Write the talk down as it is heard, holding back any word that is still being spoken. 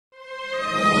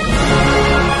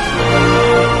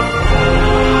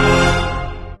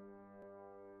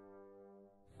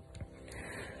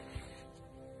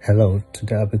Hello,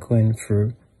 today I'll be going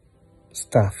through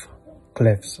staff,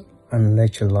 clefs, and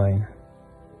ledger line.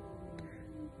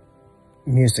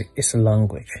 Music is a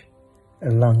language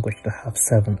that have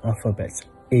 7 alphabets: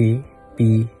 A,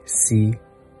 B, C,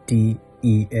 D,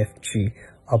 E, F, G.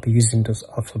 I'll be using those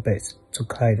alphabets to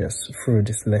guide us through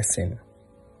this lesson.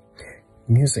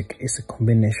 Music is a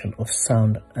combination of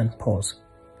sound and pause,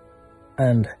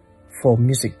 and for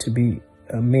music to be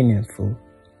meaningful,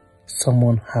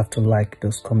 someone have to like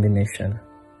those combination.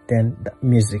 Then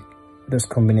those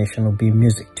combination will be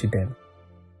music to them.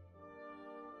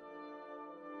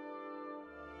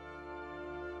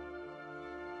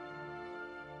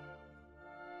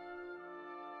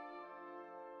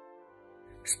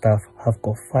 Staff have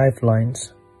got 5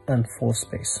 lines and 4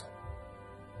 space,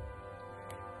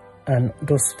 and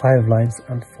those 5 lines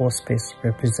and 4 space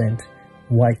represent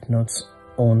white notes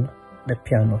on the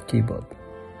piano keyboard.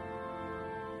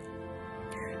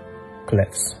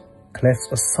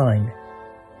 Clefs are sign.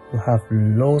 We have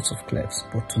loads of clefs,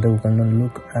 but today we're going to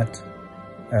look at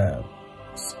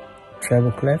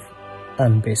treble clef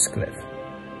and bass clef.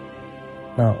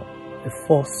 Now,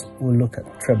 first we'll look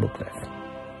at treble clef.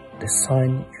 The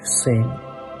sign you're saying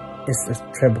is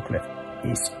a treble clef.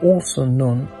 It's also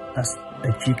known as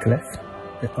a G clef.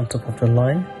 On top of the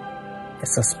line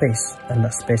is a space, and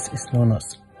that space is known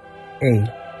as A.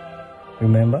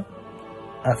 Remember,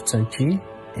 after G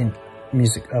in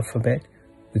music alphabet,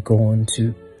 we go on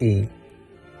to A.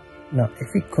 Now, if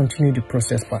we continue the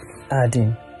process by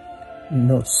adding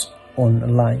notes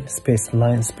on line, space,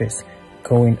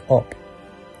 going up,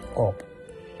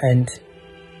 and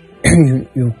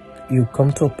you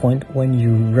come to a point when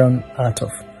you run out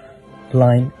of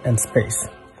line and space.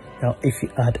 Now, if you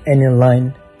add any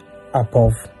line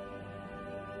above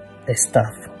a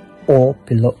staff or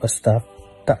below a staff,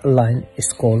 that line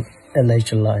is called a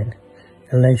ledger line.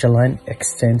 A ledger line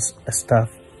extends a staff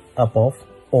above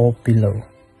or below.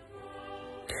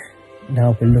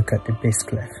 Now we look at the bass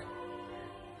clef.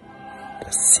 The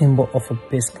symbol of a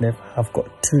bass clef have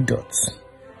got 2 dots.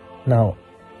 Now,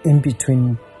 in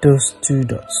between those 2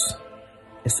 dots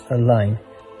is a line,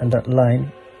 and that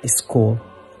line is called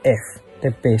F.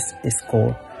 The bass is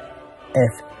called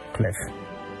F clef.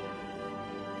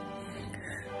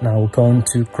 Now we're going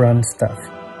to grand staff.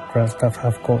 Grand staff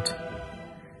have got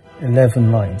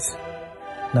 11 lines.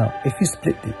 Now, if you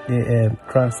split the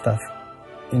grand staff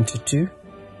into 2,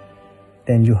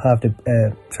 then you have the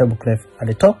treble clef at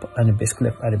the top and the bass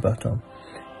clef at the bottom.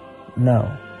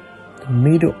 Now, the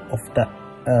middle of that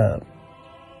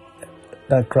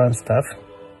grand staff,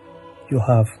 you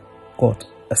have got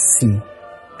a C.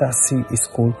 That C is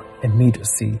called a middle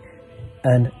C,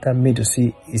 and that middle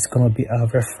C is going to be our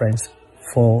reference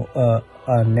for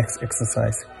our next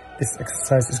exercise. This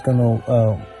exercise is going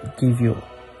to give you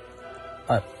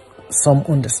some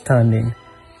understanding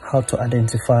how to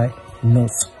identify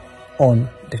notes on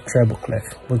the treble clef.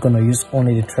 We're going to use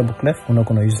only the treble clef. We're not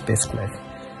going to use bass clef.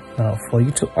 Now, for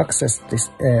you to access this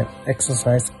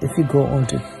exercise, if you go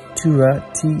onto Teoria,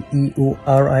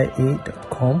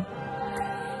 teoria.com,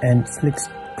 and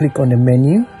click on the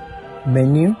menu,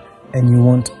 and you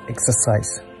want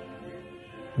exercise.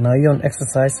 Now you're on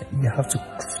exercise, you have to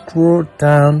scroll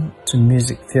down to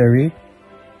music theory,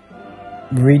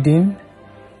 reading,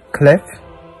 clef,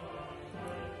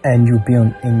 and you'll be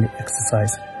in the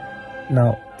exercise.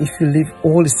 Now, if you leave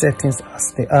all the settings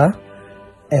as they are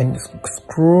and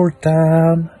scroll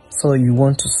down, so you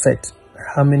want to set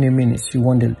how many minutes you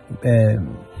want the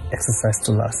exercise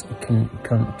to last. You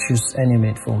can choose any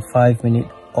minute from 5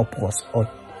 minutes upwards, or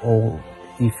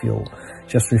if you're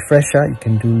just refresher, you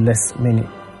can do less minute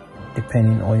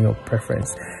depending on your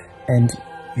preference, and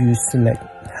you select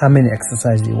how many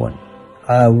exercises you want.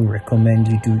 I will recommend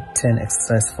you do 10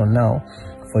 exercises for now,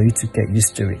 for you to get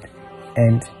used to it,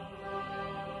 and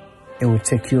it will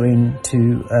take you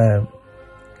into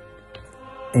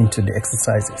the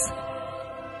exercises.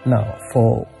 Now,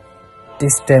 for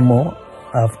this demo,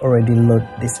 I've already loaded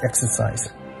this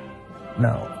exercise.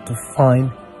 Now, to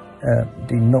find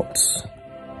the notes,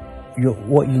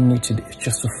 what you need to do is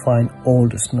just to find all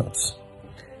those notes.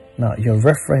 Now, your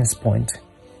reference point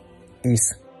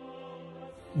is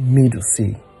middle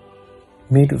C.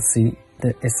 Middle C,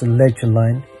 there is a ledger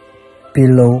line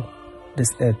below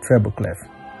this treble clef.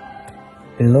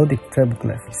 Below the treble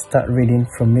clef, start reading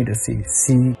from middle C.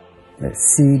 C,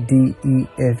 D, E,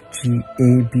 F, G,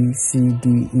 A, B, C,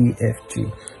 D, E, F, G,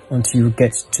 until you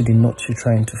get to the notes you're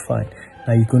trying to find.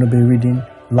 Now you're going to be reading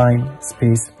line,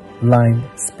 space, line,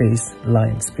 space,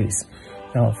 line, space.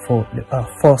 Now for the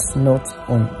first note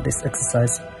on this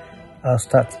exercise, I'll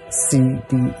start C,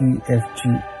 D, E, F, G,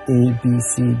 A, B,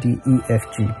 C, D, E, F,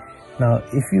 G. Now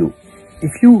if you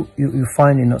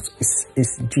find the note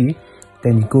is G,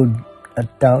 then you go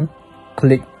down,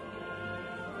 click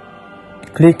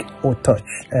or touch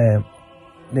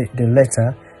the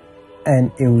letter,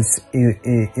 and it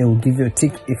will give you a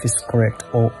tick if it's correct,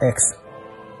 or X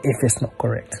if it's not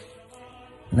correct.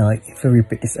 Now if you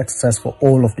repeat this exercise for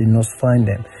all of the notes, find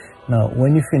them. Now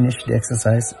when you finish the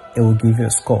exercise, it will give you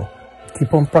a score.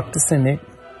 Keep on practicing it.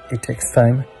 It takes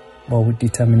time, but with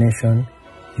determination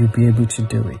you'll be able to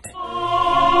do it.